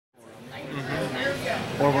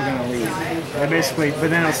or we're going to leave. They basically, but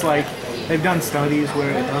then it's like, they've done studies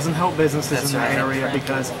where it doesn't help businesses in that area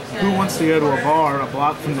because who wants to go to a bar a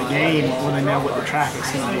block from the game when they know what the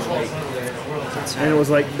traffic's going to be like? And it was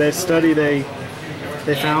like, that study, they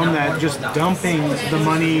found that just dumping the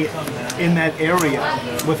money in that area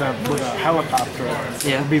with a helicopter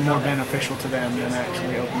would be more beneficial to them than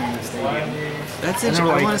actually opening the stadium. That's interesting.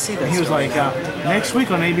 I want to see that. He was like, next week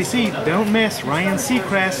on ABC, don't miss Ryan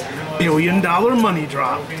Seacrest's $1 billion money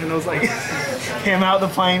drop. And I was like, came out the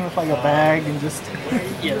plane with like a bag and just.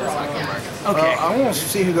 Yeah, that's not gonna work. Okay. I want to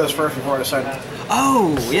see who goes first before I decide.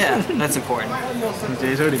 Oh, yeah, that's important.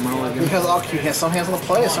 Jay's already mulligan. Because all cute has some hands on the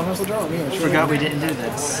play, some hands on the draw. Forgot we didn't do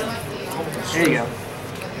this. There you go.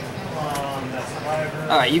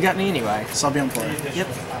 Alright, you got me anyway. So I'll be on play. Yep.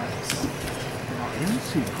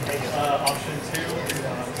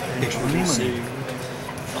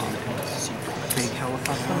 Big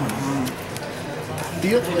helicopter.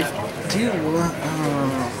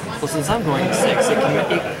 Well, since I'm going to 6,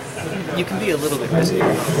 you can be a little bit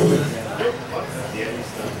riskier.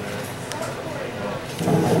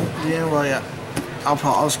 Yeah, well, yeah. I'll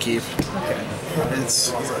just keep. Okay. It's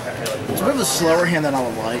a bit of a slower hand than I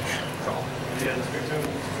would like.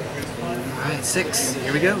 Alright, 6.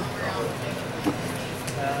 Here we go.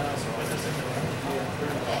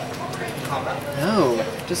 No,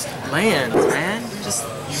 just lands, man. Just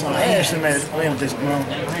lands, man.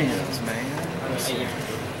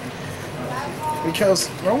 Because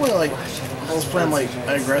normally, like, I was playing like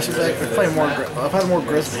an aggressive deck. I've had a more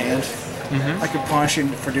aggressive hand. I could punish you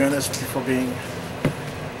for doing this before being.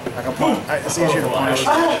 Like it's easier to punish.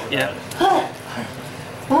 Yeah.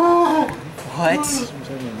 What?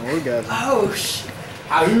 Oh,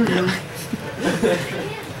 how do you?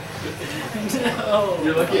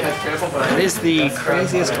 You're lucky it has trample. That is the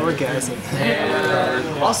craziest orgasm.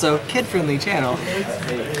 Also, kid-friendly channel.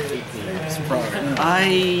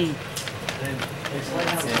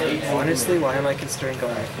 Honestly, why am I considering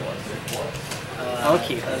going for? I'll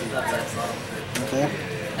keep it. Okay.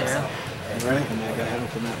 Yeah. You ready?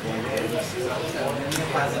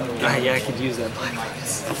 Yeah, I could use that black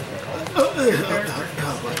box.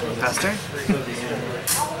 Faster?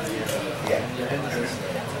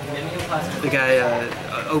 The guy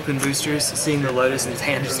open boosters, seeing the Lotus, and his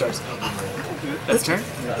hand just starts. That's turn.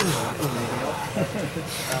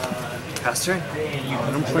 Pass turn.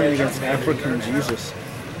 I'm playing against African Jesus.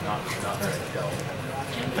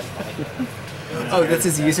 Oh, that's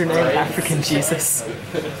his username, African Jesus.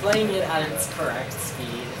 Playing it at its correct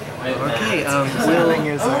speed. Okay, the thing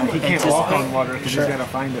is, he can't walk on water because he's got to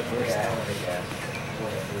find it first.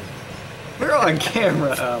 We're on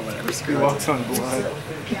camera. Oh, whatever. He walks on blood.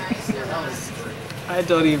 I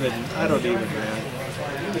don't even, man.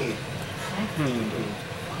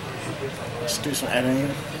 Let's do some editing.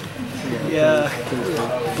 Yeah.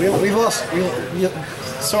 We lost.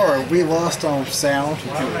 Sorry, we lost on sound.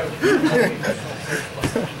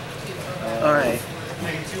 All right.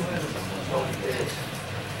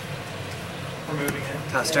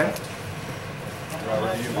 Pass turn.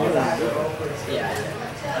 Yeah.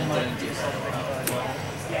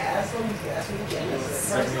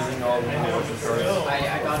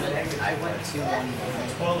 I went 2-1.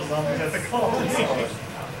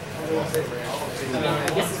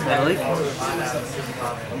 Natalie?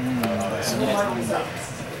 What is that?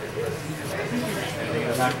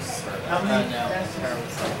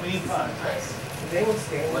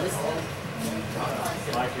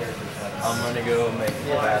 I'm gonna go make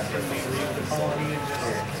the last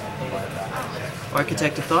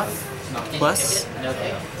Architect of Thought? Plus? No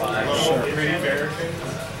thank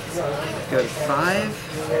Go to 5.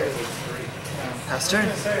 Pass turn.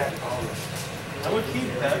 I would keep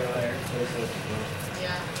that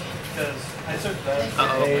because I took that.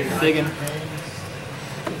 Uh-oh, digging.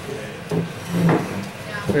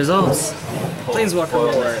 Results. Planeswalker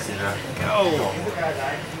War. Go!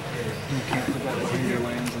 You can't put that behind your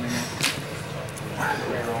lands anymore.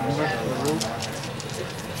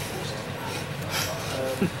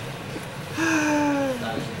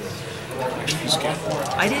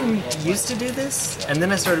 I didn't used to do this, and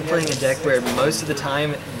then I started playing a deck where most of the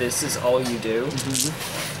time this is all you do,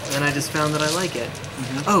 and I just found that I like it.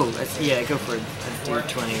 Oh, yeah, go for a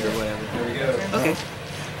D20 or whatever. Okay.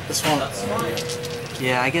 This one.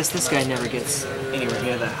 Yeah, I guess this guy never gets anywhere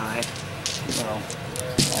near that high. Well,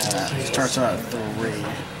 he starts out at 3.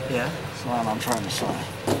 Yeah? So I'm trying to decide.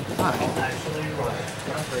 Alright.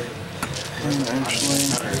 Eventually,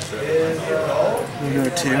 we go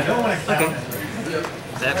 2. Okay.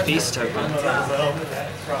 That beast token.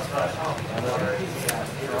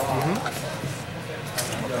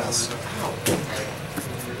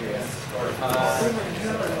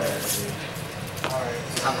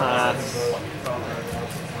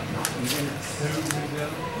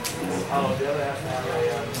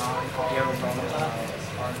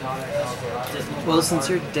 Well, since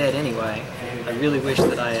you're dead anyway, I really wish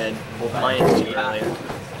that I had mined you earlier.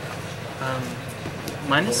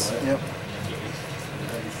 Minus? Yep.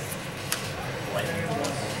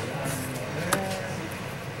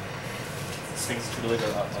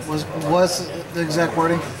 What's the exact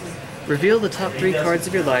wording? Reveal the top 3 cards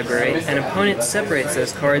of your library. An opponent separates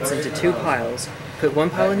those cards into 2 piles. Put one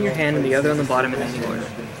pile in your hand and the other on the bottom in any order.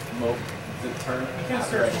 The turn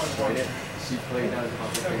after I destroyed it, she played down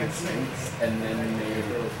Consecrated Sphinx, and then made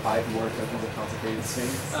 5 more tokens of Consecrated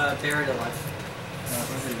Sphinx. Buried alive.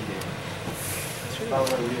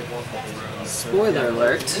 Spoiler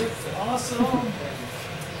alert.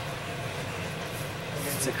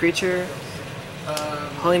 It's a creature.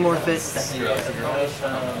 Polymorph it.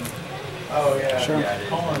 Oh yeah. Sure. Yeah, it is.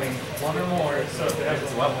 One or more. So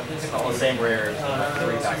it's all the same rare.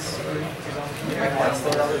 3 attacks.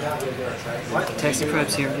 Gitaxian Probe,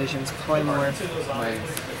 Serum Visions, Polymorph,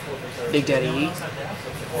 Big Daddy E.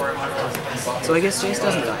 So I guess Jace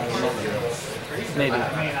doesn't die. Maybe.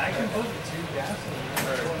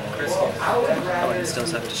 Oh, I still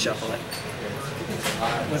have to shuffle it.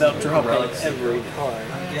 Without dropping every card.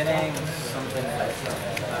 I'm getting something extra.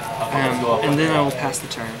 And then I will pass the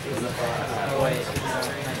turn. Oh, wait.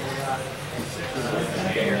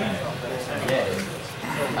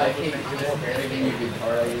 I hate giving you good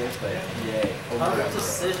card ideas, but yay. Hard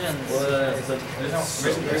decisions. The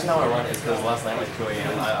reason how I run is because last night like 2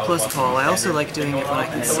 a.m. Plus Paul, I also like doing it when I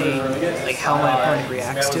can see like how my opponent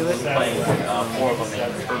reacts to it.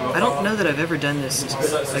 I don't know that I've ever done this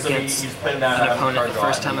against an opponent the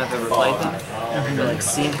first time I've ever played them. But, like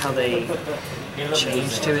seeing how they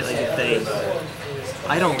change to it, like if they...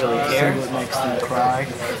 I don't really care. What makes them cry?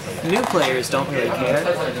 New players don't really care,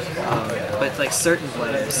 but like certain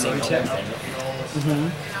players seem to.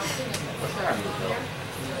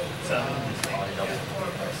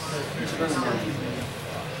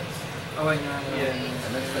 Oh, wait, no.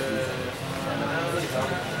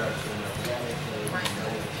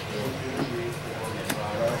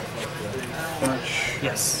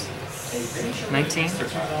 Yes. 19?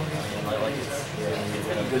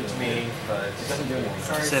 Good to me, but it doesn't do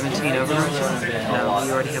anything. 17 over? No,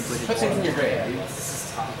 you already have Witted Put it in your grave.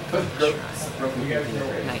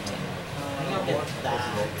 19.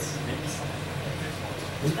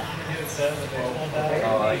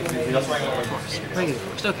 Regular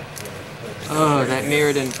forest, okay. Oh, that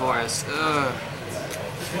Mirrodin forest. Ugh.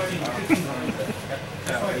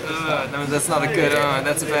 No, that's not a good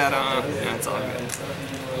that's a bad Yeah, it's all good.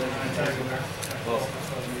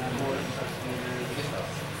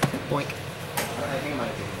 Boink.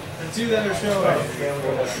 The 2 that are showing.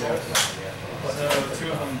 So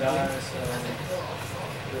 2 of them die,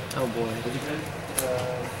 Oh boy.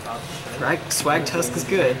 Swag Tusk is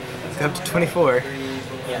good. Go up to 24.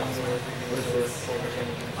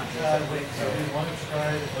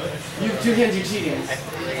 You have 2 hands, you're cheating.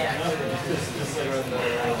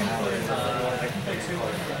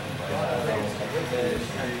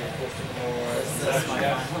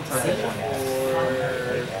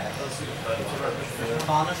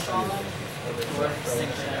 Fauna Shaman? Or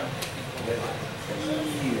Extinction?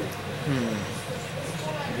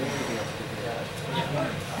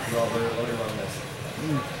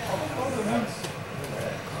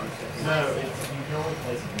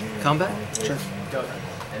 Combat? Sure.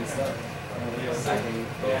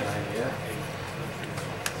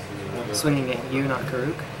 Swinging at you, not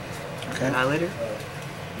Karuk. Okay. Annihilator.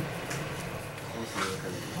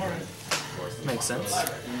 Makes sense.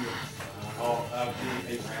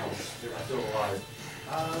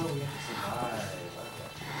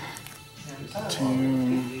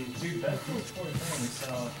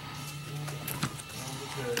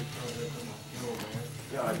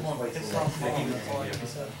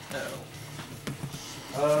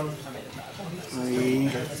 Three.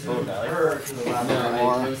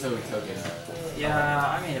 Yeah,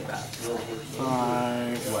 I made it bad.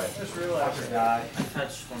 5. I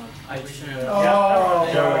touched one of. I shouldn't have.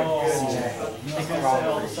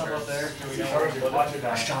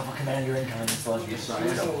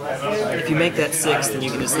 If you make that 6, then you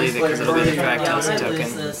can just leave it because it'll be the Fractals token.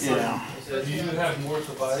 Yeah. Do you have more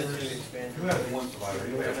survivors? Who has 1 survivor?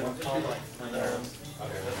 You have 1 survivor?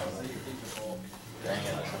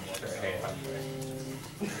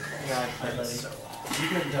 You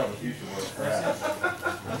can tell the future was crap.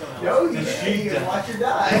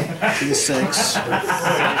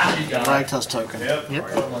 D6. Drag test token. Yep.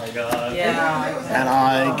 And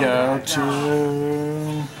I go to...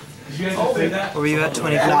 What were you at?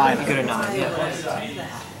 24? 9. You go to 9, yeah.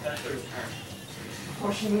 I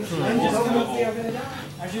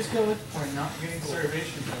just go for not getting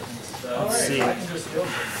starvation tokens. Let's see.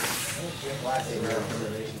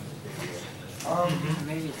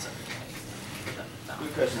 Maybe it's okay.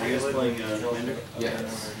 Good question. Are you guys playing Commander?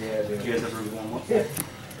 Yes. Do you guys ever warm up?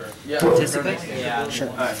 Yeah. Participate? Yeah. Sure.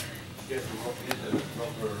 Alright. We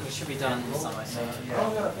should be done semi-soon.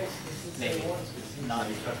 Maybe. Not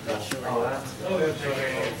sure.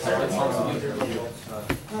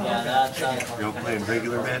 Yeah, that's You don't play in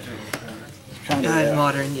regular Magic?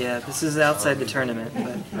 Modern, yeah. This is outside the tournament,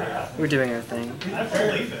 but we're doing our thing.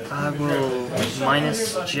 I will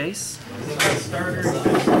minus Jace.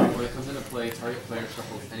 When it comes into play, target player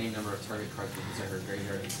shuffles any number of target cards from his or her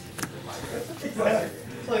graveyard into their library.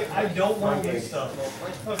 It's like, I don't want to use stuff.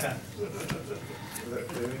 Okay.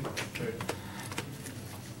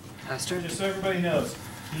 Pastor? Just so everybody knows,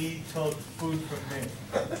 he took food from me.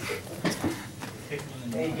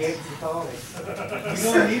 Hey, Gabe, you call me. You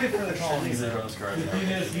don't need it for the colony. The thing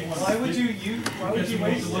is, why would you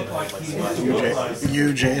make it look like he wants to look like?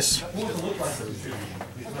 You, Jace.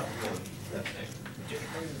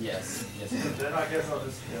 Yes. Yes. Then I guess I'll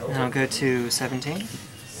just kill. And I'll go to 17. As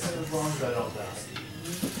long as I don't die.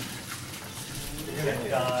 You're gonna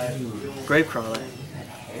die. Gravecrawler.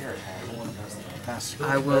 Pass.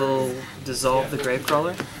 I will dissolve the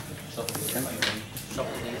Gravecrawler.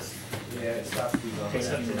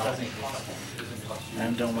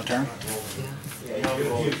 And don't return.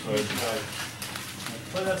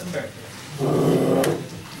 But that's embarrassing.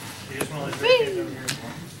 You just want to let it over here.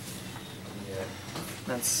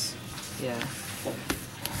 That's, yeah.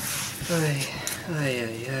 Ay, ay,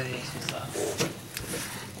 ay, ay.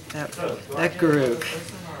 That Garuk.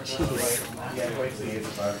 Jeez.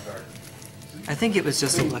 I think it was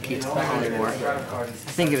just a lucky polymorph. I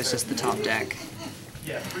think it was just the top deck.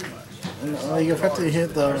 Yeah, pretty much. You have to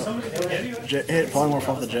hit the hit polymorph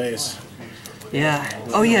off the Jace. Yeah.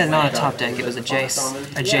 Oh yeah, not a top deck. It was a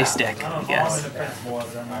Jace deck. Yes.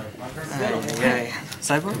 Okay.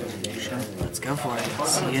 Sideboard. Sure. Let's go for it.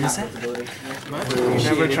 See you in a sec. You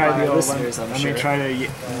never tried the old one? Let me try to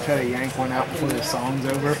yank one out before the song's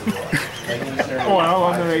over. Well,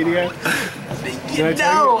 on the radio.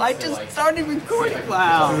 No, I just started recording. This is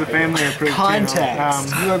Wow. a family approved Context. channel.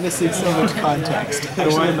 You are missing so much context. The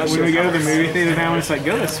one when we go to the movie theater now, it's like,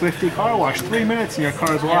 go to Swifty Car Wash, 3 minutes and your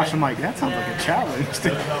car's washed. I'm like, that sounds like a challenge.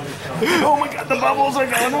 Oh my god, the bubbles are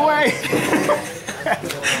going away.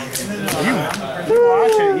 you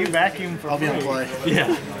watch it, you vacuum for I'll be on play.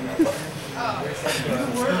 Yeah.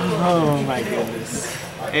 Oh my goodness.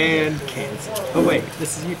 And cancel. Oh wait,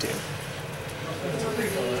 this is YouTube.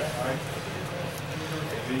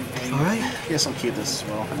 Alright, Guess I'll keep this as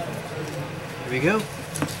well. here we go.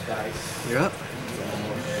 You're up.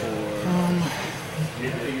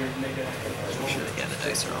 Make sure again the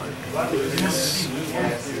dice are on.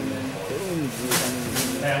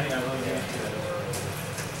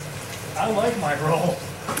 I like my roll.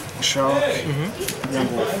 Show.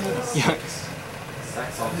 Young Wolf. Yeah.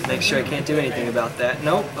 Make sure I can't do anything about that.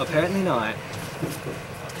 Nope, apparently not.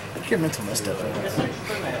 Get mental misstep.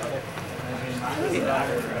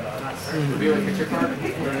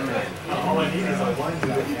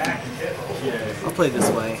 I'll play this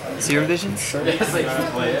way. Serum Visions? Yes, like you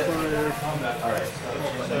play it. Alright.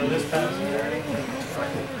 So this pass.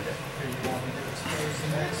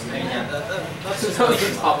 That's just That was the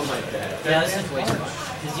top of my deck. yeah, this is way too much.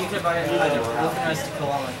 Because you could buy either Organize to kill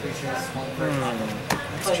all my creatures,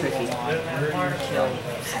 It's tricky. or kill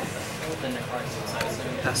the Necrotic, I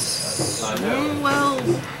assume. Pass. Well,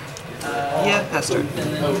 yeah, pass turn. And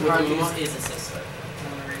then Carlos is a sister.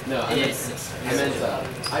 No, I It meant, is sister. I meant, I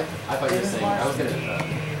thought you were saying, I was gonna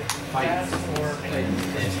fight.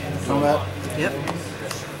 Combat. Yep.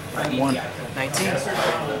 1. 19.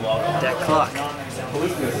 Deck clock.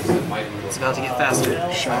 It's about to get faster.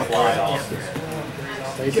 Shock. Get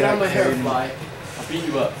out of my hair, fly. I'll beat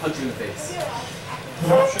you up, punch you in the face.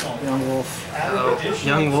 Young Wolf. Oh,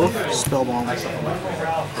 Young Wolf. Spellbomb.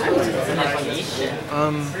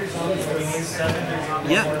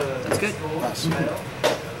 Yeah, that's good. Pass.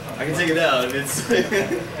 I can take it out. It's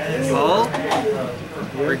All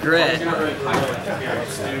regret.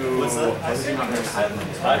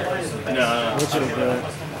 What's your regret?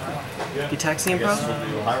 Gitaxian Probe?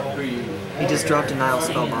 He just dropped a Nile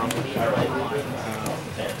Spellbomb.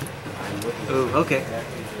 Oh, okay.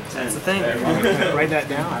 That's the thing. Write that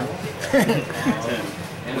down.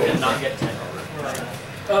 and not get 10.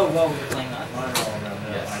 Oh, well, we're playing that.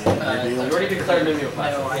 You already declared Mimeo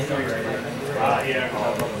Class. No, I don't.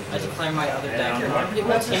 I declare my other deck. It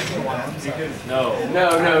will take me a while.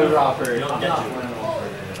 No, Robert.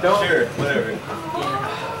 Don't. Sure, whatever.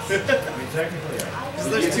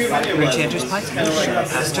 There's too many of us. Runechanter Pike?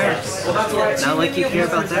 Pass turn. Well, that's why. Not like you care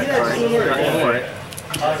about that card. Not for it.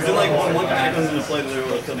 Is it like one kind of comes into play that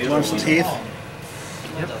will kill the other Lunch one? teeth.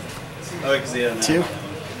 Oh, because yeah. 2.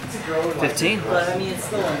 15. But I mean, it's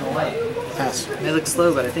still in the light. Pass. They look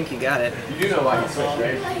slow, but I think you got it. You do know why he switched,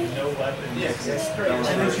 right?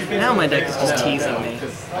 Now my deck is just teasing me.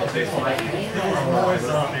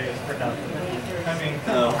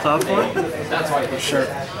 Cloudform? That's why he Sure.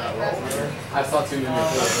 I saw 2 Mimeo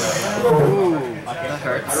Class. Ooh, that I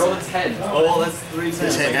hurts. rolled a 10. Oh, well, that's 3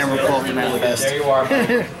 Just hit Emrakul to manifest. There you are.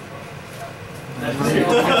 15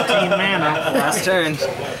 mana. Last turn.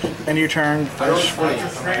 End your turn. Fetch.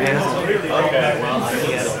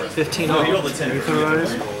 15 No, you all. rolled a 10.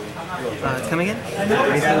 Come again?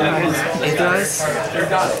 Ætherize? You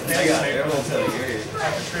got it. I got it. Everyone's telling you.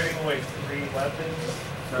 After trading away 3 weapons,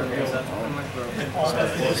 Let's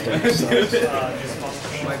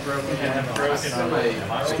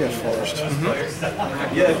get forced.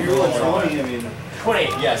 Yeah, if you roll a 20, I mean. 20,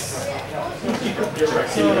 yes.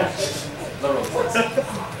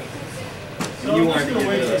 You wanted to get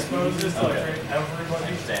rid of it.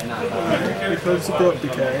 Because the book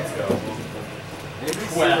became.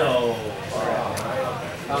 Well.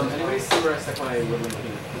 Anybody see where I stuck my Woodland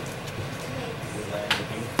King?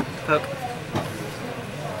 Poke.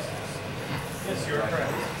 yes, you're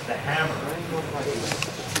correct. The hammer.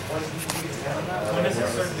 When does it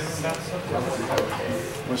start doing that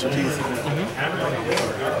stuff? What's your teeth? Hammer.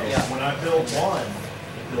 Yeah. When I build 1, it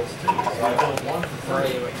builds 2. So I build 1 for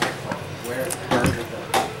 3.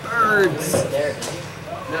 Birds.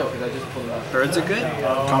 No, because I just pulled it out. Birds are good.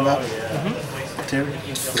 Combat. 2.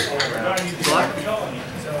 Block.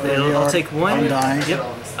 I'll take 1. Undying. Yep.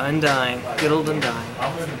 Undying. Good old Undying.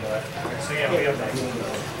 So yeah, we have that.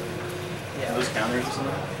 Are those counters or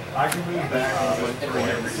something? I can move back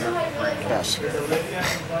Pass. and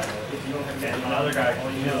another guy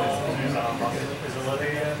can use is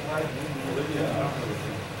Olivia.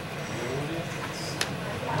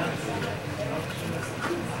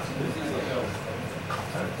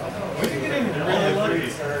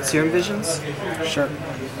 Serum Visions? Sure. I'm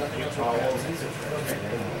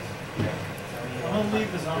gonna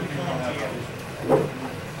leave the zombie coming to you.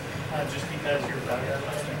 Just because you're better.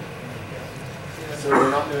 So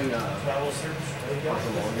we're not doing Travel search.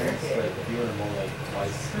 partial long here, but if you were to roll like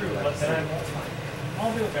twice, True, like but then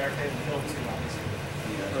I'll do a barricade and kill 2 zombies.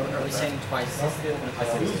 Are we saying twice? I said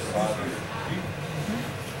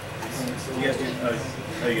You guys do.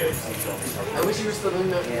 Oh, you guys. I wish you were still doing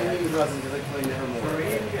that. Maybe you wasn't because I play Nevermore.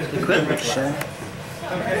 Equipment. Sure.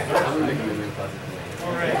 I'm gonna make a Mimeo Class.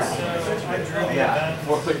 Alright, so I drew the Yeah, event.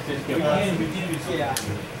 450. Yeah.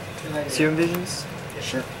 Serum Visions?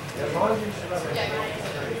 Sure. So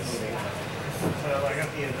I got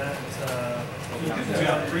the event.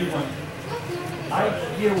 I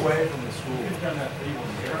get away from the school.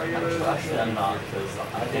 Actually, I'm not, because I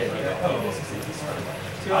did.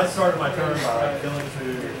 I started my turn by killing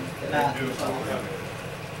 2 and doing something.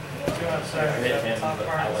 I hit him, but I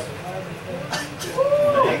like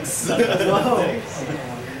Thanks.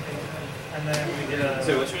 And then we did a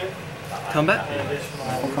So, what's your name? Combat?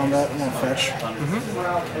 Full combat. I'm gonna fetch.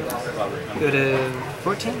 Go to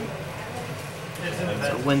 14?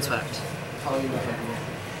 So windswept.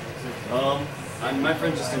 My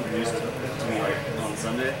friend just introduced it to me like on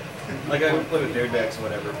Sunday. Like I would play with their decks or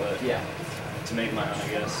whatever, but Yeah. to make my own, I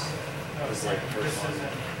guess, was like the first one.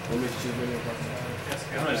 What makes you Mimeo Class? I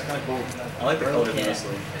don't know, it's kind of cool. I like the colors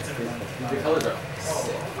mostly. The colors are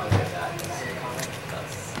sick. I like that.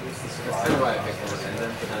 That's kind of why I picked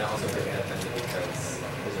Remand, but then I also picked Defender because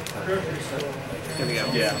there's a There we go.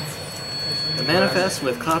 Yeah. The Manifest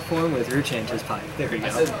with Cloudform with Runechanter Pike. There we I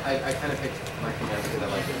go. said I kind of picked my command because I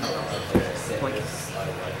like it. Point.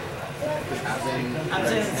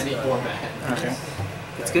 As in any format. Okay.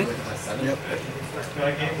 It's good. Yep. Do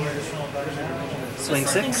I get more additional butters? Swing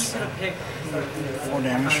 6. 4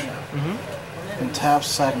 damage. And taps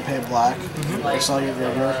so I can pay black. I saw your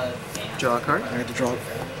graveyard. Draw a card. I get to draw.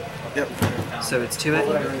 Yep. So it's 2 at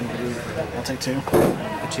you. I'll take 2.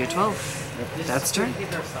 Put you at 12. That's turn.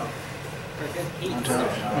 On top.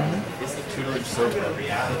 It's the tutelage so good.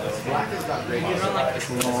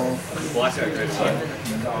 Roll. Black got good side.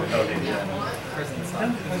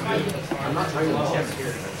 I'm not trying to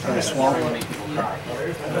Alright, swamp.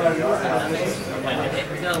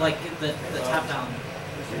 No, like the tap down.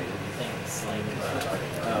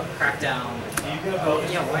 Crackdown.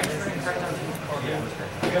 Yeah, why are you running Crackdown?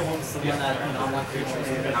 It's the one that non-one creatures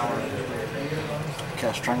with power.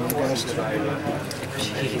 Cast Stranglegeist.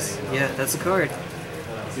 Jeez. Yeah, that's a card.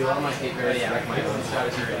 See, a lot of my hate bears wreck my own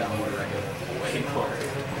strategy, but I'm more waiting for it.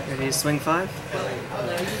 Ready to swing 5?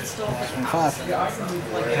 Swing 5.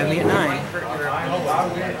 Have me at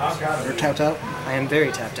 9. You're tapped out. I am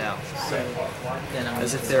very tapped out.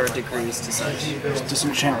 As if there are degrees to such.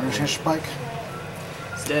 Disenchant Runechanter Pike.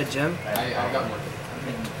 It's dead, Jim. I got more.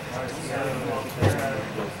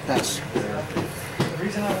 Pass. The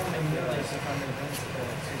reason I want to do this is if I'm going to finish the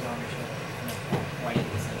Suzanne show. White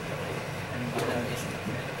isn't.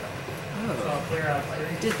 Oh, Clear out.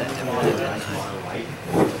 did that to me.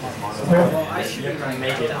 Well, I should be running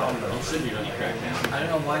Crackdown. You should be running Crackdown. I don't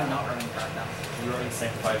know why I'm not running Crackdown. You're running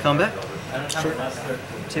Sanctify. Combat? I don't have enough.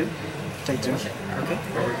 2. Take 2. Okay.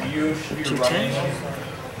 You should be 2 running 10.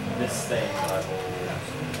 this thing.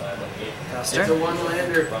 Pass It's a turn.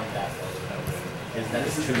 one-lander.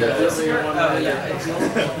 This is definitely a Oh, one-lander. yeah. It's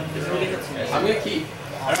I'm gonna keep.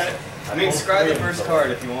 Alright. I mean, scry the first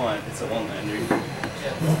card if you want. It's a one-lander.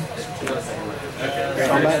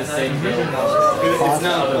 Combat. It's the same deal. It's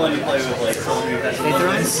not one you play with, like, someone who has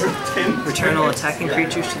Ætherize. 10. Return all attacking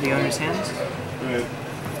creatures to the owner's hand. Right.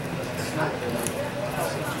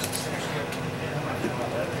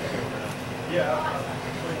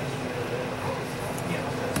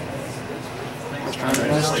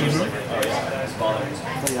 Stranglegeist.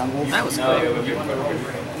 Play Young Wolf. That was No, quick. you want to go over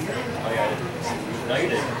here? Oh, yeah. No, you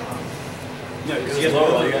did. No, because you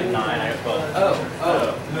Low, have you got 9, I got 12.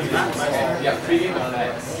 Yeah, pregame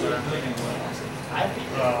effects.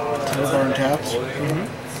 Burn tapped.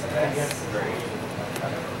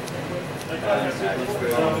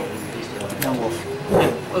 Young Wolf.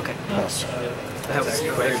 Okay. Pass. That was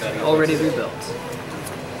quick. Already rebuilt.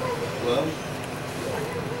 Well,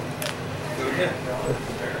 go ahead.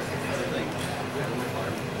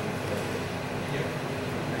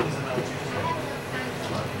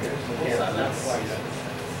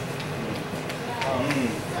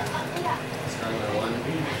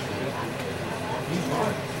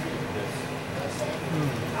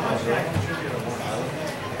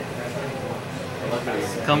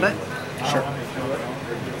 Combat? Sure.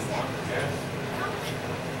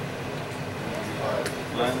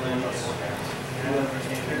 Violence.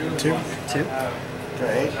 2. 2. Go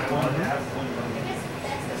 8.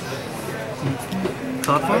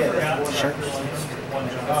 Cloudform? Sure.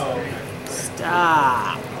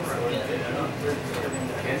 Stop.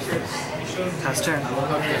 Pass turn. I love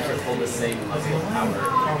how cancers hold the same level of power.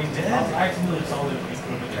 Are we dead? I actually saw it.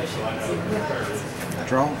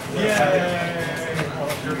 Draw.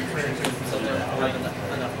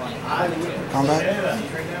 Combat.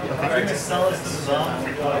 Trying to sell us to the zone.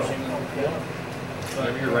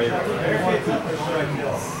 Whenever you're ready. 4.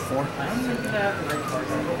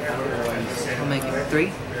 I'll make it 3.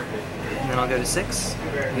 And then I'll go to 6.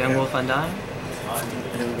 Young Wolf Undying.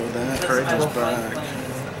 Here we go with that. Courage is back.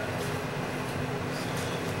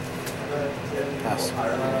 Pass.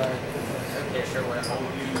 Okay, sure, whatever.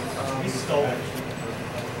 He stole it.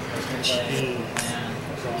 Jeez.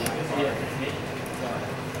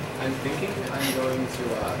 I'm thinking I'm going to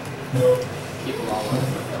keep Lala.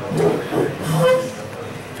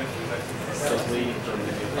 Simply from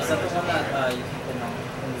the new Is that the one that you can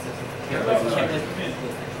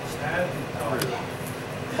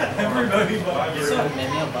Everybody but you.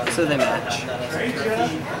 So they match.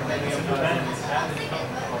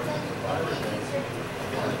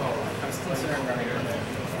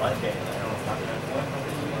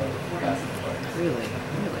 Really?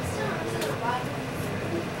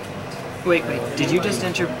 Wait. Did you just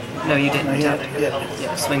enter? No, you didn't. No, he Tap. had- yeah.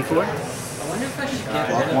 Yeah. Swing 4. I wonder if I should get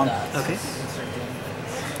Block rid of 1. that. Okay.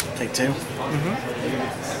 Take 2.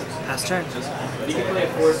 Pass turn. You can play a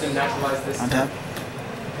force and naturalize this. Untap.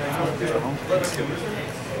 It's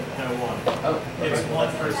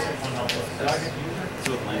one person, one helpless.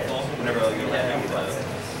 So with Landfall, whenever I go back,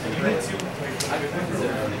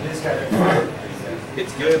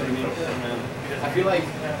 it's good. I mean, I feel like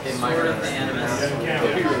it might Sword run of the Animus. It'd be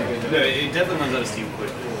really good. no, it definitely runs out of steam quick.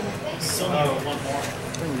 One more.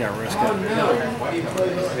 We got risk it. No, why do you have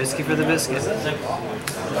this? Risky for the biscuit.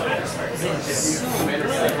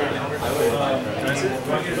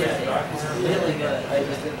 Really good. I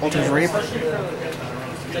just did Ultimate Reap.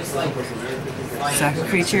 just like Sack a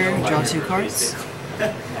creature, draw 2 cards.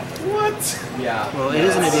 Yeah. Well, it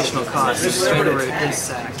is an additional cost. Straight root is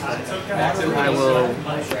sacked. I will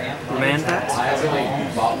remand I that.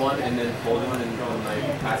 actually bought one and then pulled one and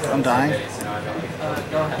like passed it I'm dying. So now I got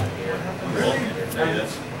like go ahead. There it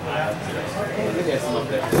is.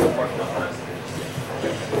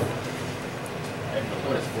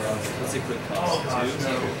 What's it quick cost? 2?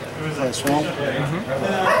 Swamp.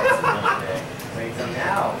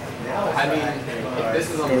 I mean, if this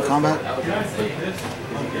is on Go to combat.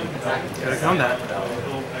 Go to combat.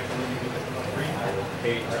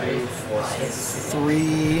 3,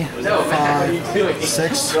 5,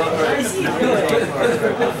 6.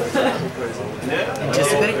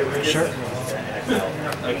 Anticipate? Sure.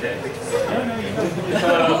 Okay.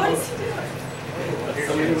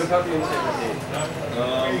 somebody whip out the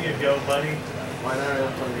enchantment. Here you go, buddy. Why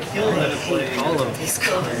not? Kill that play All of these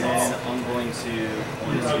cards. and then I'm going to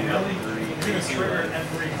 1, 2, 3, 2,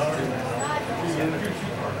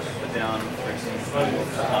 put down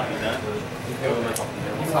copy that.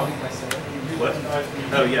 What?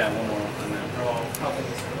 Oh yeah, one more. And then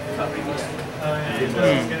copy. He's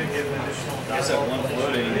going to give an additional I guess that one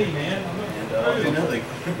floating. And I'll do nothing.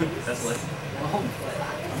 That's like.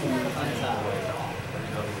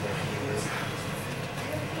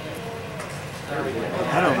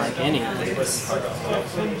 I don't like any of these.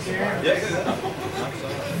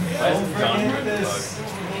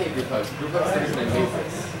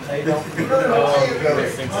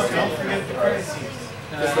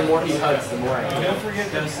 Just the more he hugs, the more I hug. Don't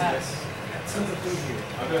forget this.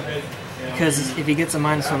 Because if he gets a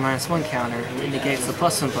 -1/-1 counter, it negates the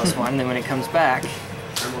 +1/+1, then when it comes back,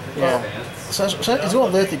 yeah, So it's going to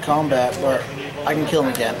lift the combat, but I can kill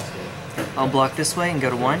him again. I'll block this way and go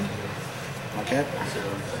to 1. Okay.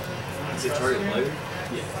 Is it target player?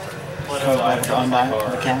 Comes back to unbind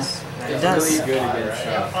with the counter. It does. Really good against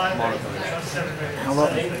monotone. How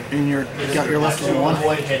about in your got your left is 1?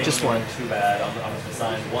 Just 1. Too bad. I'm just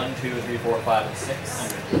assigned 1, 2, 3, 4, 5, and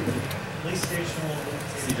 6. Police station will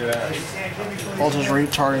See their ass. I'll just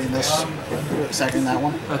retargeting this second that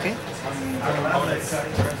one. Okay.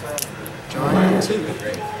 Drawing 2.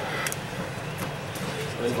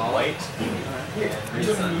 White. Green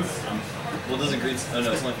Suns. Well, doesn't green? Oh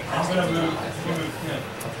no, it's not. I'm going to move.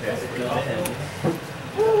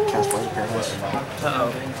 Cast Blade of Paradise.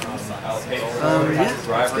 Uh-oh. I'll take Yeah.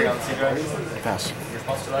 Rivalry on Sea Dragons. Pass.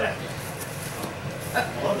 Response to that?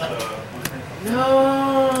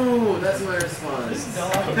 No, that's my response.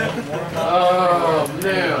 Oh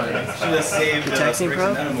man. Should have saved Gitaxian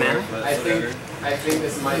Probe? Mana? I think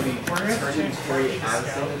this might be turning 3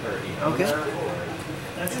 absent or Okay.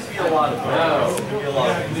 That's just be a lot of be a lot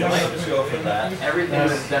of things. I might just go for that. everything in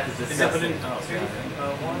this deck is disgusting.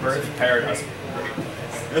 Birth Paradise.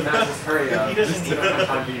 Not just hurry up. Just take my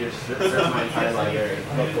time to use my entire library.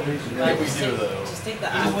 Like we do though. Just take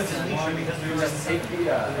the absent Just take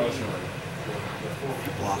the ocean one.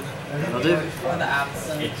 Block. I'll do. or the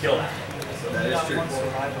absent. You kill that. That is true. Yeah,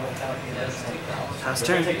 just take the absent. Pass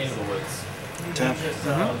turn. Take into the woods. Tap. The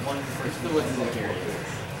woods is in here.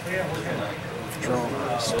 Draw.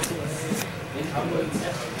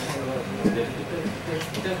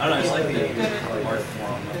 I don't know. It's like the art more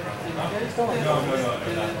on the front.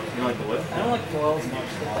 You like the wood? I don't like foils much,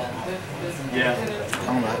 but Yeah.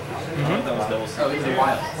 Combat. That was double. Oh, these are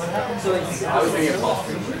wild. so it's I was thinking of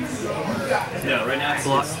No, right now.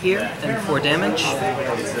 Block here and 4 damage.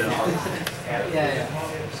 yeah.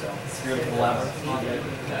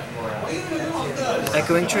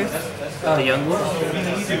 Echoing Truth. The Young Wolf.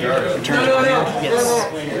 Return to hand. Yes.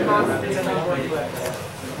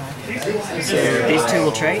 So these 2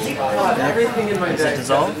 will trade. everything in my deck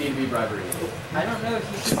dissolve? doesn't need to be bribery. I don't know if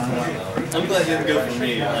he's I'm glad you didn't go for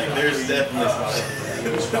me. Like, there's definitely some.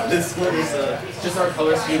 This one is Just our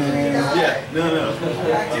color scheme. yeah. No.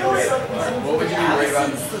 What would you be worried about?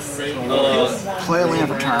 Play a land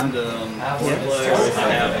for turn. I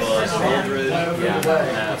have Aldred.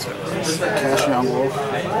 Cast Young Wolf.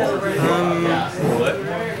 What? You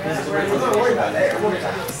don't have to worry about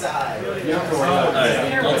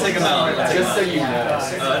Alright, I'll take him out. it. Just so you know. I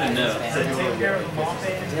didn't know.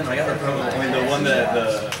 Damn, I got the promo. I mean, the one that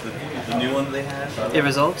the new one that they had. It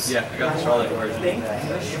resolves. Yeah, I got the Charlotte version.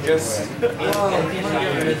 Just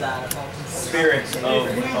spirit of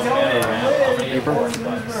In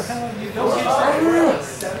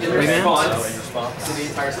response to the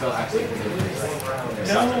entire spell actually.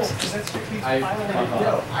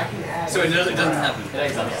 So it doesn't happen.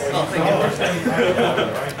 Oh, thank you.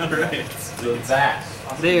 Alright. So that.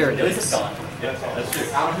 There it is. Gone. Yeah, that's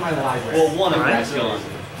true. Out of my library. Well, one of Alright. them's gone.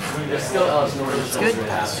 There's still Elsinore. It's good.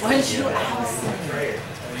 When you absent.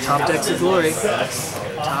 Top decks of glory.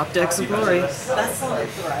 Top decks of glory. That's not right.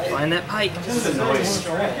 Find that pike.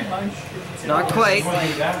 Not quite.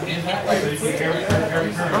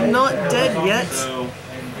 I'm not dead yet. So,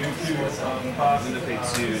 I'm gonna pay 2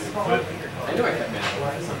 to equip. I know I kept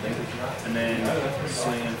mana or something. And then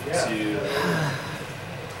swing to.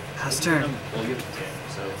 Pass turn. We'll give it to 10.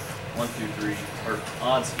 So 1, 2, 3, or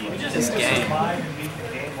odds even. This game.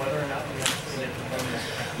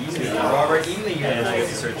 Robert, even the unit I get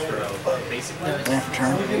to search for a basic.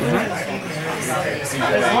 Turn.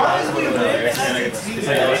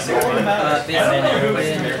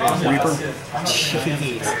 Reaper.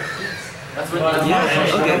 Jeez.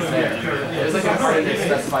 Yeah, okay. There's like a card that's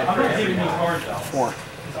specified for every now. 4.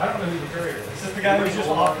 I don't know who the carrier is. Is this the guy who's just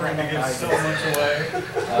offering to give so much away?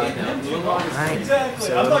 Right. Exactly.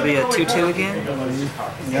 So it'll be a 2/2 again.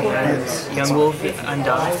 Yep. Young Wolf undies.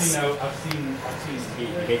 I've seen He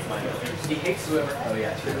hates my He hates whoever. Oh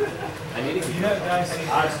yeah, true. I need to you know guys.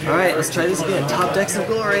 All right, let's try this again. Top decks of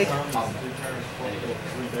glory.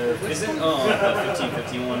 Is it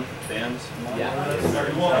 15-15-1 bands? Yeah.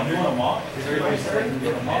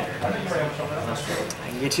 I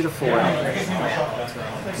can get you to 4.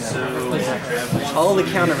 So All the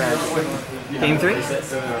counter magic. Game 3?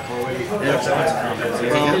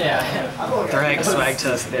 Well, drag swag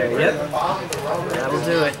tusk there. Yep. That'll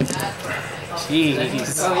do it. Jeez.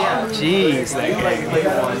 Oh yeah. Jeez, that game.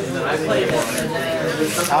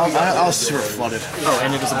 I was super flooded. Oh,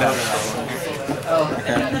 and it was about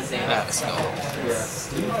Batterskull.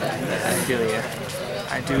 I feel you.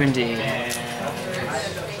 I do indeed.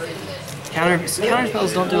 Counter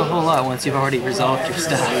spells don't do a whole lot once you've already resolved your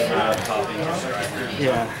stuff.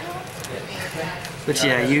 Yeah. But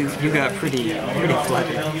yeah, you got pretty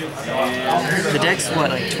flooded. The deck's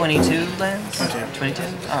what, like 22 lands? 22.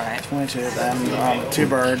 Alright. 22, then 2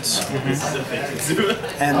 birds.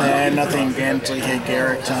 And then nothing again until you hit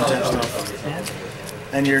Garrick, some type stuff. Yeah.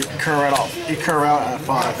 And you curve it off. You curve out at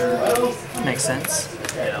 5. Makes sense.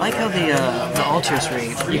 I like how the altars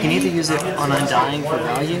read. You can either use it on Undying for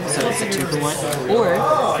value, so it's a 2-for-1, or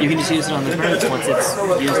you can just use it on the birds once it's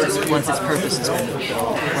used once its purpose is been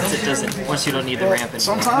fulfilled. Once you don't need the ramp anymore.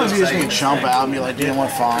 Sometimes you just need to jump out and be like, damn,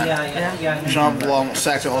 what fine. Yeah. Jump along,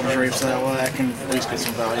 sack the Ultra Reef so that way I can at least get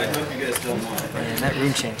some value. Man, that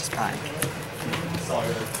Runechanter Pike.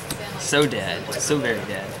 So dead. So very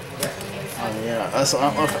dead. Oh yeah, that's,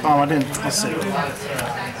 I didn't, let's see.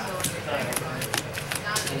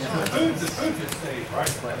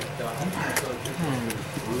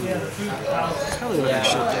 Probably what I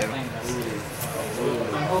should do.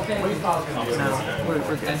 No,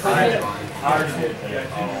 we're good.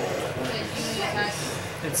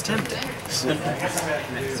 It's tempting. It's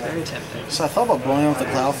very tempting. So I thought about blowing up the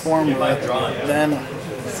Cloudform, but then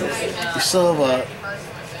you still have a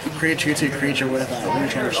create 2/2 creature with a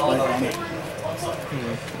Runechanter Pike on it.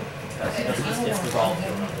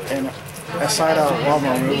 And I side out a lot of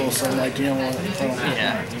removal, so I'm like, do you know what?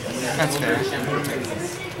 Yeah, that's fair.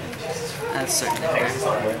 That's certainly fair.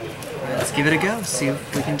 Let's give it a go, see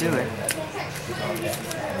if we can do it.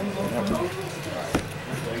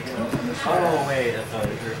 Oh wait,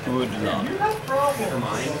 Would not.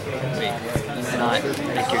 Wait, does not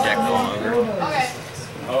make your deck fall over.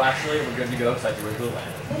 Oh, actually, we're good to go because I drew a blue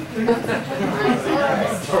land.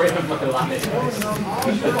 Sorry, I'm not lying.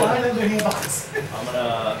 I'm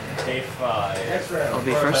gonna pay 5. I'll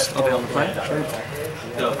be first. I'll be on the play. Sure.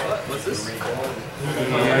 What's this?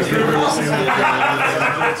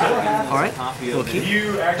 Alright, we'll keep.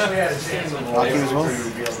 You actually had a chance of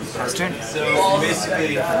Pass turn. So you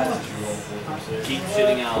basically keep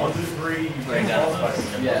shitting out right now.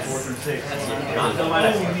 Yes. Not the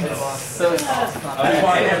one. So I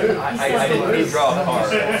didn't redraw a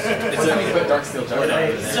card. It's a put Darksteel Juggernaut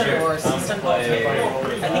in there.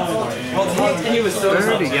 Well, he was so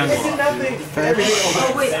Third young one.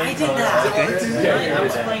 Oh wait, I did that. Okay. I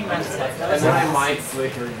was playing Mindset. And then I Mind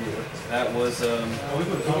Slicker review. That was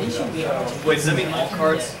wait, does that mean all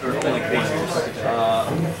cards or only creatures?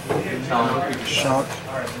 Shock.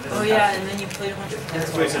 Oh yeah, and then you played a bunch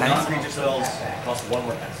of Wait, so non-creature spells Cost 1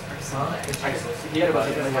 more pass. So like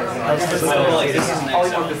this is an All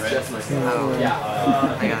X you want out, is right? just myself.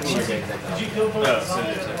 Yeah. I got you. Oh, so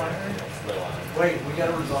there's a Wait, we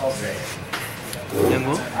gotta resolve. Young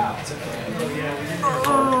Wolf.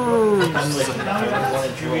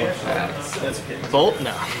 Bolt?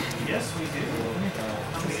 No. Yes, we do.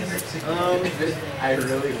 I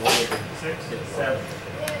really wanted to. 6, 7.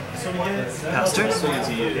 So we get Pass turn. swing it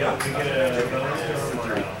to you. Yeah, we get a bonus to our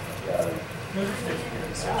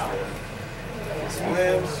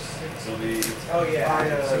So the Oh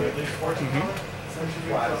yeah. So at least 14.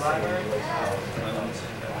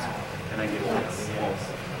 and I get one.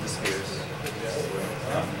 Disappears.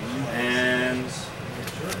 And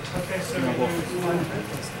Okay, so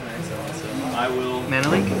I I will Mana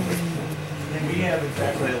leak? play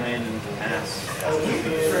land and pass.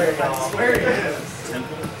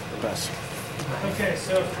 Temple. Best. Okay,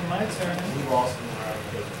 so for my turn, I'm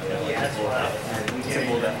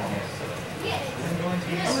going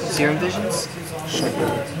to use Serum Visions?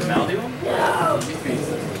 The Maldi one?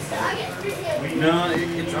 No,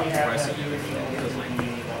 it dropped the price of it.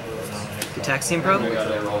 Gitaxian Probe?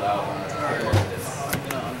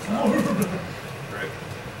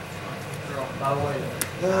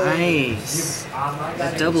 Nice.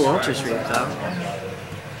 That double Ultra Sweep though.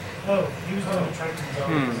 Oh, he was going to try to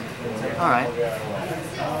Alright.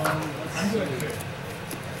 I'm doing good.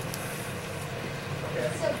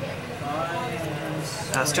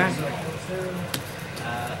 Pass turn. Give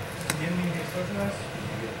me the exposure dice?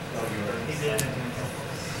 He did.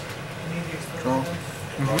 Need the exposure Draw. dice?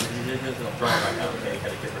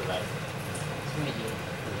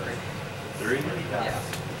 Three?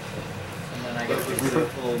 And then I get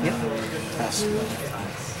Pass.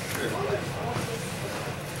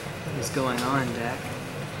 What is going on, Dak?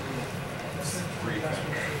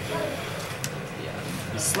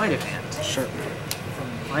 Sleight of Hand. Sure.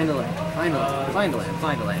 Find a land. Find a land. Find a land.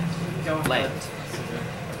 Find a land. Land.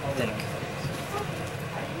 Think.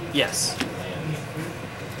 Yes.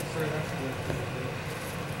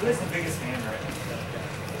 Who has the biggest hand right now?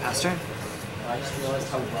 Pass turn. I just realized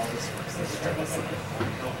how well this works. This struggle side.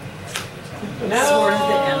 Sword of the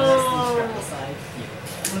Animals and struggle side.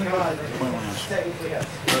 Point lands.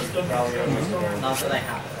 Not that I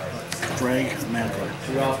have. Drag, Mantler.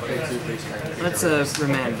 Let's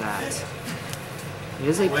remand that. It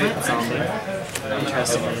is a plant zombie.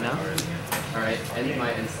 Interestingly enough. Alright, end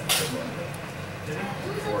my instant.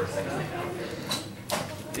 4 seconds.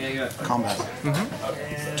 Yeah, you got Combat.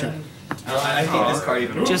 Two. I hate this card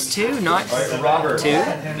even more. Just two, not Robert. two.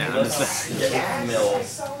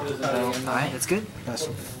 Mills. Alright, that's good. Pass.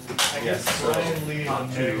 Yes.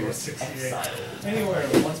 Anywhere,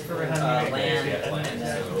 once per hand. Land and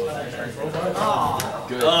then oh,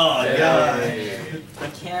 Good. Oh, God. I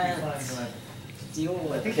can't deal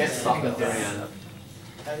with Can't stop the 3 mana.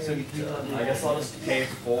 I guess I'll just pay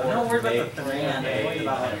 4. I'm not worried about the 3 and I'm worried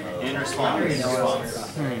about In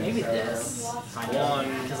response. maybe this.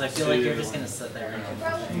 Because I feel like you're just gonna sit there and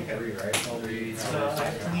So I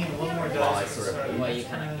need one more dice. well, you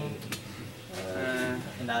kind of hate.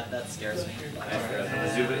 And that scares me.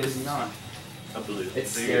 Zuba is not a blue.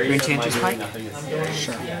 It's So scary. Runechanter Pike? Nothing is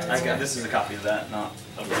Sure. I got this is a copy of that, not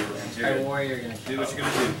a blue land. You're Our good. warrior gonna Do what you're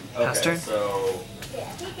gonna do. Pass turn. So,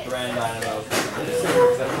 Brand Dynamo.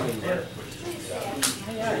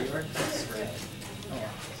 yeah, you were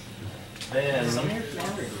Then,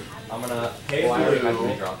 I'm gonna pay blue. I already have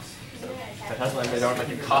 3 drops. So, that has my mid-arm, like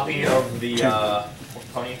a copy of the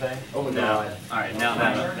pony thing. Oh, no. Alright, now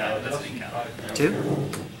that doesn't count. Two.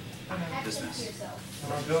 Dismiss.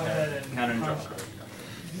 Go ahead and Counter and draw card.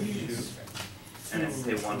 And then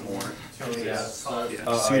pay one more. Yeah.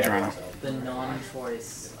 Siege Rhino. the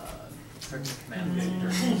non-choice command.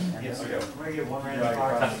 Yes, I get one random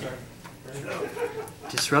card.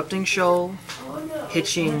 Disrupting Shoal,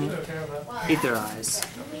 Hitching, Ætherize.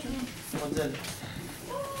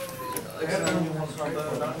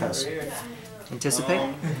 Pass.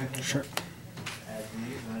 Anticipate? Sure.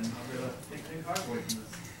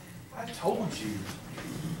 I told you.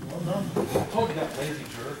 Well done. I told you that lazy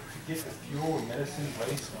jerk to get the fuel and medicine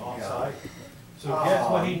waste offside. So guess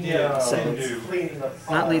what he didn't do?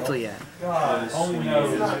 Not lethal yet. God only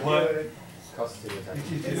knows what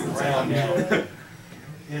you do around now.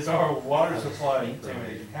 Is our water supply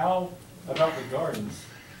contaminated? How about the gardens?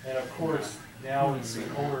 And of course, now it's the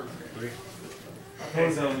colder.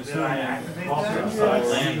 Okay, so assuming also inside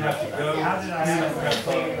land, you have to go.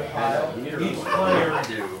 Each player.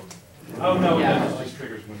 Oh no, Yeah. it just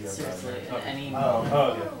triggers when you have Seriously, that. any. Oh,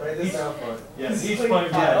 yeah. Each player,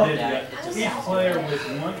 yeah, it did, each player with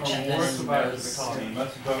one or more survivors of the colony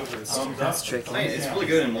must vote with thumbs up. That's tricky. I mean, it's really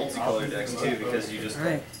good in multicolor decks too because you just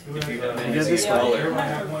Alright. if you have got many this color. Everyone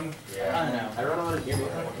have one? I don't know. I don't know how to hear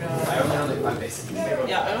it. I only know the basic.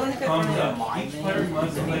 Yeah, I don't think I Thumbs really up. mind Each player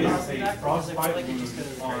must place a frostbite I feel like it wound just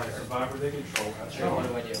goes on a right. survivor they control. What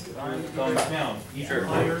do I do? Thumbs down. Each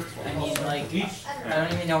player, I mean, like, each I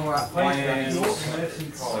don't even know where I'm place going. a fuel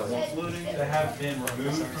medicine card that have been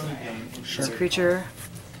removed from the game. It's a creature.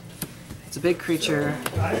 It's a big creature.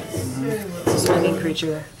 It's a swinging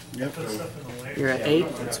creature. Yep. You're at 8.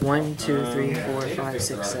 It's 1, 2, 3, 4, 5,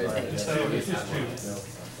 6, 7, 8. So it's just two.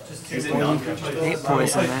 Is it non? 8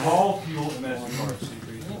 poison Like that. all fuel medicine cards.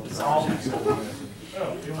 It's all fuel medicine.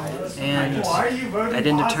 And I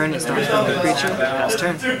didn't turn it, start spelling the creature. Pass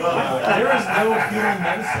turn. There is no healing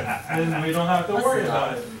medicine, then we don't have to worry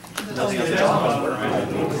about it.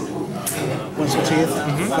 What's your teeth?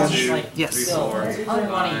 Yes.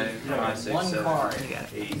 Unmoney, one card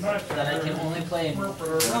that I can only play in one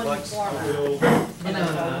format. And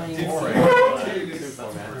I'm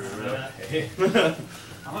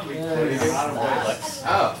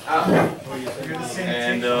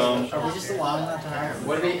And Are we just allowing that to happen?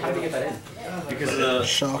 how did we get that in? Because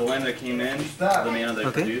the land that came in, the mana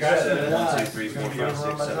that produced, 1, 2, 3, 4, 5,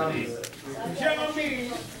 6, 7, 8.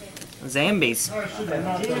 Zambies. 4,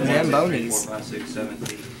 Zambonis. 5, 6, 7,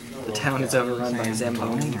 8. The town is overrun by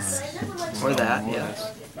Zambonis. Or that, yeah.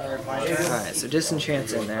 Alright, so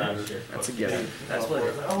disenchant's in there. That's a given. That's what it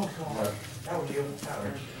is.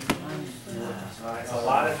 It's a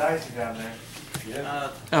lot of dice you got there.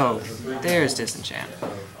 Oh, there's disenchant.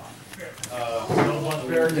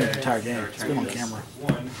 The entire game. It's been on camera.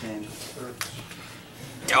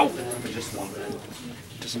 Oh! Just one.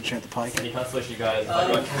 Disenchant the pike. Can you switch you guys?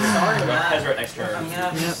 Has right next turn. I'm gonna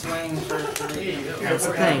have to swing for 3. That's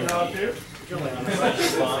the thing.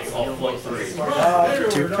 I'll float 3. 12?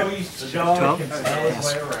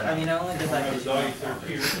 I mean, I only did that.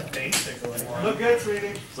 Look good, sweetie.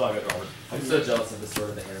 It's all good, Robert. I'm so jealous of the sort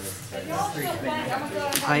of the animals.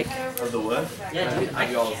 Pike. Of the what? Yeah, dude, I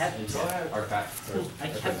Y'all's kept artifacts. I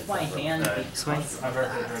kept my hand. Swing.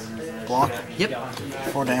 Block. Yep.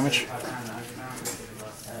 4 damage.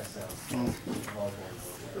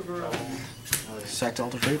 Sack to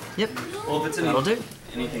alter shape. Yep. Well, if it's That'll do.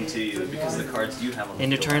 anything to you, because the cards you have on the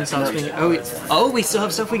End of field turn, are stop very swinging. Oh, we still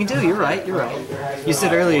have stuff we can do. You're right, you're right. You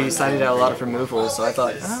said earlier you cited out a lot of removals, so I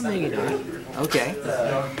thought, oh, maybe not. Okay.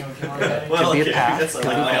 well, Could be a okay, path. that's Could be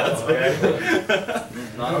a path.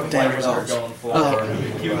 Damage results.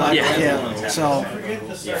 Okay. Yeah, so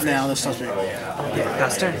now this stuff's big.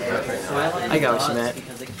 Pass turn. I got what you meant.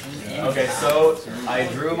 Okay, so I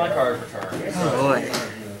drew my card for turn. Oh boy.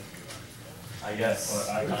 I guess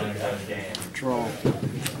I kind of got the game. Draw.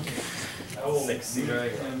 6 sea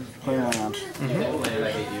dragon. Play land. Land, I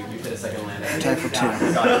hate you. You hit a second land. Attack for 2.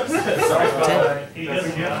 Sorry. He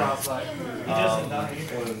doesn't get frostbite. He doesn't die.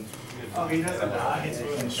 Oh, he doesn't die.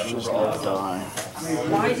 Just not die.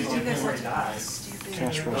 Why did you guys let die?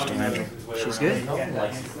 Cast first damage. She's good.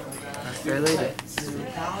 That's fair lady.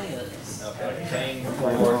 Okay.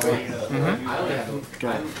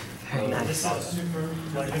 Good. Very nice. Oh,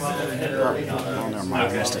 never mind. I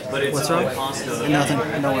missed it. But it's What's wrong? Nothing.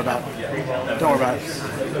 Don't worry about it. Don't worry about it.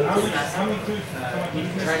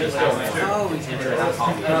 Oh, we did it.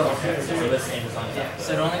 So this game is on deck.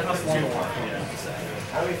 So it only costs 1 more.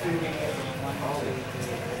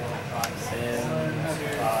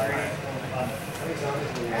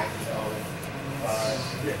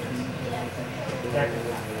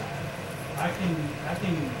 I can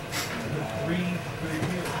 3 here.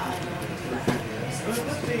 Who's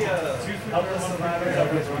the 2 other one ladder?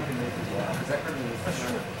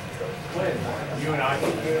 You and I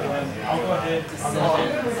can do it. I'll go ahead. I'll go ahead. I'll go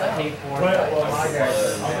ahead and put the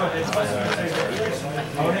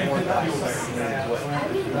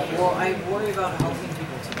Well, I worry about helping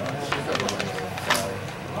people too much.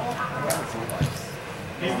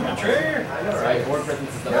 He's the trigger. Right, board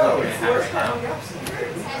presence is the only thing I have right now.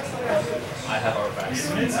 I have artifacts.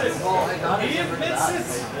 Well, I got it. He admits it.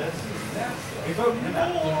 Alright.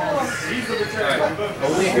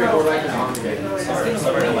 Only if your board right is on again. Sorry,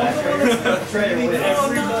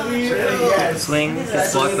 Swing,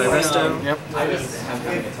 gets blocked by Resto. Yep. I just have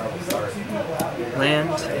a terrible start. Land,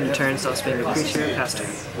 end of turn, stop spinning a creature, pass turn.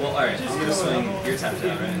 Well, alright, I'm gonna swing. You're tapped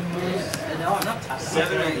out, right? No, I'm not tapping.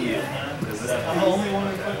 7 at you. Because this is the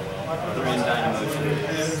 3 in Dynamo.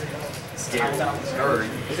 Scary. Scary.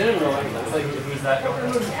 Is it in real life? That's like, who's that going?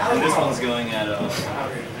 And this one's going at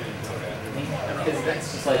Because that's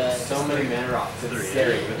just like so many mana rocks. It's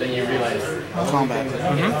scary, but then you realize Combat.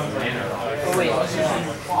 mana rock. Oh, wait.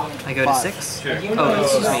 I go to 6? Oh,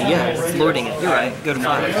 excuse me, yeah, it's lording it. You're right, go to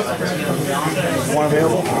 5. One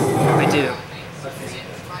available. I do.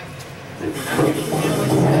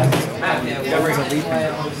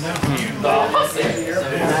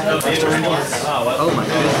 Oh my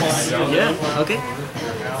goodness. Yeah, okay.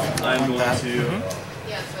 I'm going to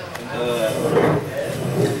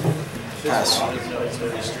Pass. I'm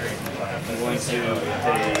going to take 1,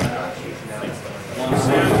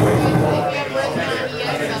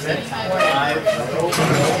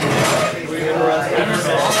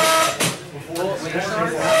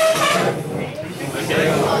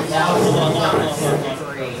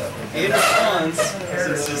 8 response,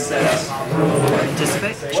 since it says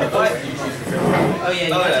Anticipate? Sure. Oh yeah,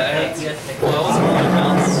 you have to pick. Well, I wasn't going to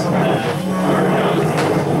bounce.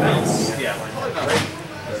 Yeah.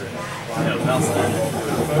 No, bounce that.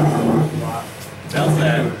 Bounce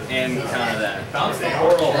that and counter that. Bounce the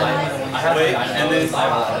portal. Wait, and then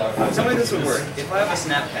tell me this would work. If I have a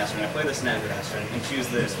Snapcaster and I play the Snapcaster and choose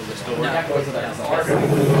this, will it still work?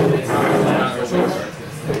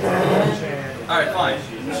 Alright, fine.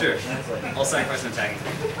 Sure. I'll sacrifice an attacking.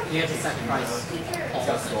 You have to sacrifice all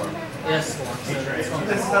of them. Yes, Storm.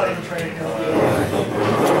 This is not even training.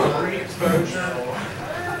 Re-exposure.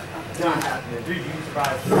 Not happening. Dude, you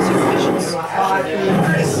survived. Serum Visions.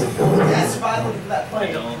 Yeah, survival for that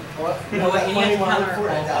plane. Don't. No, wait, you have to counter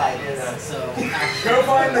all 5. So, Go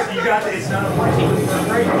find the. You got this. It's not a fight.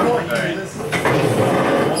 Great point. Alright.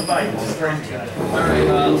 One bite. Just straight to it. Alright,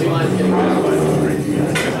 Leon's getting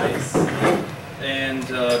nice. And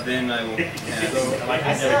then I will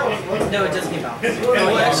cast. no, it doesn't get bounced.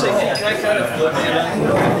 Well, actually, can I kind of flip mana?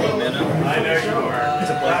 I know you are.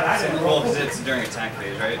 Well, because it's during attack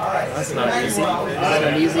phase, right? That's not easy. That's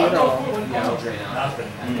not easy at all.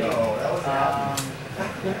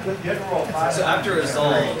 So after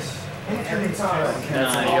resolves, can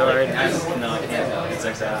I yard? No, I can't. It's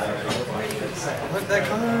exiled already. Look that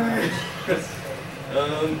card.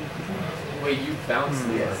 Wait, you bounced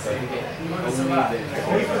the so you get only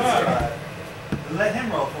Let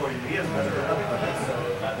him roll for you. He has better.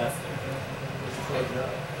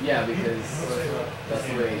 yeah, because that's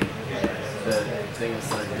the way the thing is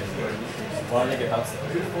started. Why did they get bounced?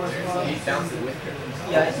 He bounced it with her.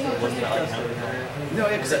 Yeah, I think it was No,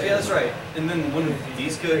 yeah, that's right. And then wouldn't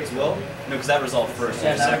these go as well? No, because that resolved first. So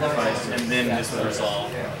you sacrificed, and then this would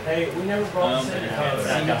resolve. Hey, we never brought So you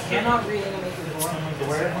cannot reanimate your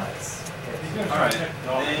door once. Alright.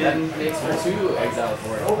 That makes for 2 exile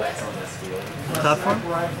for effects on this field. Cloudform?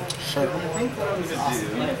 I think what I'm going to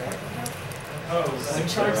do.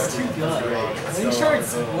 Windchart's too good.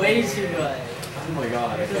 Windchart's way too good. Oh my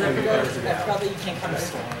god. Because I forgot that you can't counter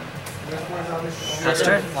storm. Pass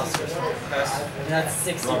turn? And that's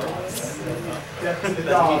 60 bucks.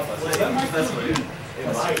 That's weird.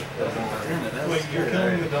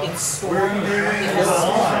 It's storm.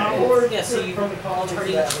 Yeah, so you target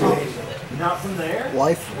it. Not from there?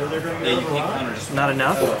 Life. Yeah, you can't counter just Not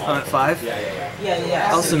enough? I'm at 5?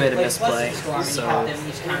 Yeah. Also made a Like, misplay, Storm, so you have them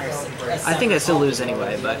each counter 6. I think I still lose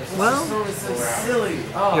anyway, but, well,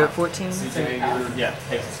 you're at 14? Yeah.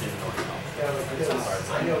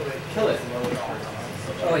 Kill it.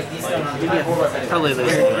 Oh wait, these don't have Yeah, probably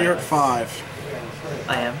lose anyway. You're at 5.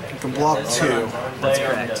 I am. You can block 2. That's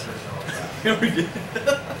correct.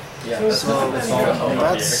 Yeah. So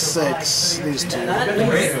that's 6. These 2.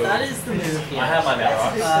 that is the move here. I have my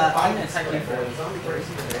mana. I'm gonna attack you for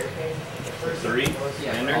 3.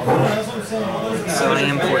 Commander. So I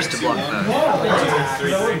am forced to block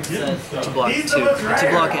both. To block 2. To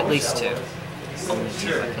block at least 2. Only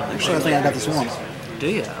 2. Actually, I think I got this one. Do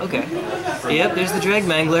you? Okay. Yep, there's the Drag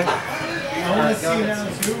Mangler. Yeah.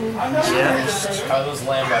 Are those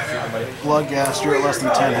land rocks everybody? Bloodghast, you're at less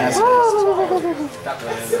than 10 has it.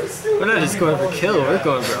 We're not just going for kill, we're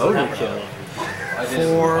going for overkill.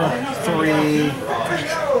 4, 3,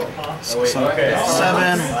 6,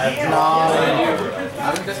 7,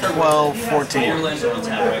 9, 12, 14.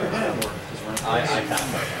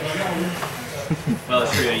 Well,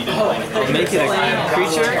 it's true, you didn't play anything. I'll make it a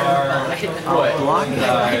creature. I'll block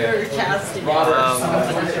it.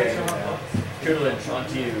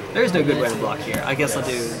 There's no good way to block here. I guess I'll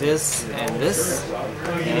do this, and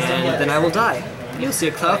then I will die. You'll see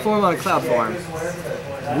a Cloudform on a Cloudform.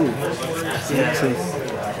 Ooh. Yeah.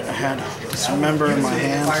 I had Dismember in my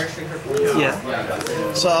hand. Yeah.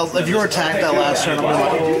 So if you were attacked that last turn, I'm gonna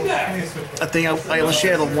I think unless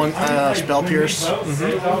you had a one spell pierce,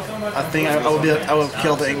 I think I would have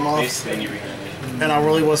killed the Inkmoth, and I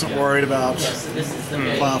really wasn't worried about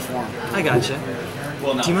Cloudform. I gotcha. Do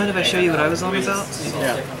you mind if I show you what I was on about?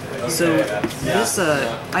 Yeah. So this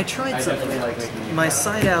I tried something. My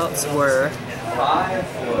side outs were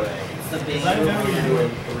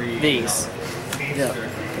these. Yeah.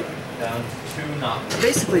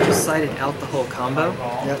 Basically just sided out the whole combo.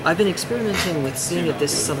 Yep. I've been experimenting with seeing if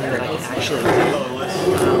this is something that I can actually do.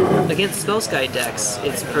 Against Spellskite decks,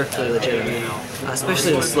 it's perfectly legitimate.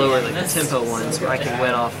 Especially the slower, like the tempo ones, where I can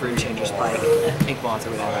win off Runechanter Pike, Inkmoth,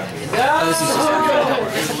 or whatever. Oh, this is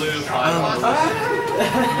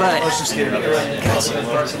just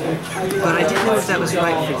but I didn't know if that was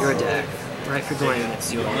right for your deck, right for going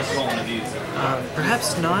against yours.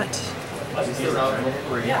 Perhaps not.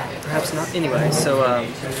 Perhaps not. Anyway, so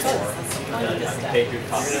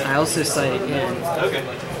I also sided in.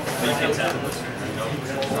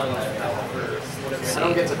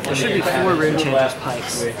 see. There should be 4 Runechanter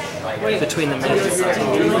Pikes between the mains.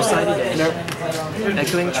 Recited Edge,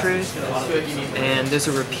 Echoing Truth, and there's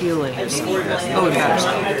a repeal in here somewhere. Oh, and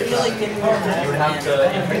Batterskull.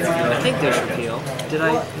 I think there's repeal. Did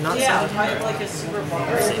I not say it?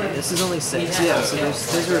 Let's see, this is only 6. Yeah, so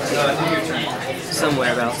there's a repeal.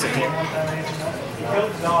 Somewhere about 6.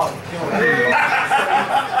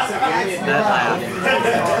 That laugh.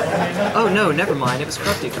 Oh no, never mind. It was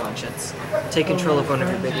Corrupted Conscience. Take control of one of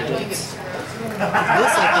your bigger dudes. This,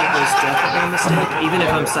 I think, was definitely a mistake. Even if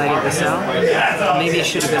I'm citing this out, maybe it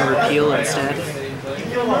should have been repeal instead.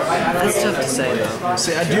 That's tough to say, though.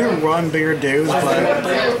 See, I do run bigger dudes, but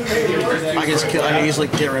I can easily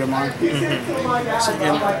get rid of mine. So,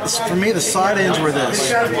 and for me, the side ends were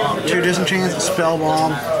this: 2 Disenchants, a Spell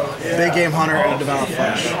Bomb, Big Game Hunter, and a Devour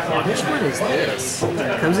Flesh. Which one is this?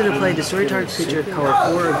 Comes into play, destroy target creature, color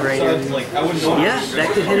 4 or greater. Yeah,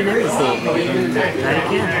 that could hit an Emrakul. That it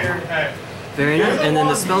can. Very nice. And then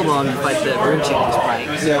the spell bomb to fight the Runechanter Pike,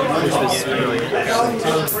 which was brilliant.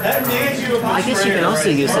 I guess you can also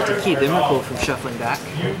use it to keep Emrakul from shuffling back.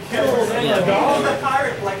 Yeah.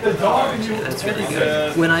 That's really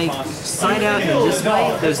good. When I side out in this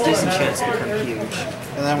way, those disenchants become huge.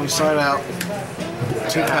 And then we side out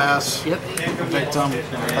 2 pass, yep. Victim,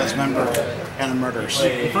 as member, and a Murderers.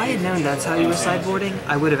 If I had known that's how you were sideboarding,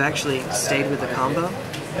 I would have actually stayed with the combo.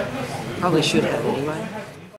 Probably should have anyway.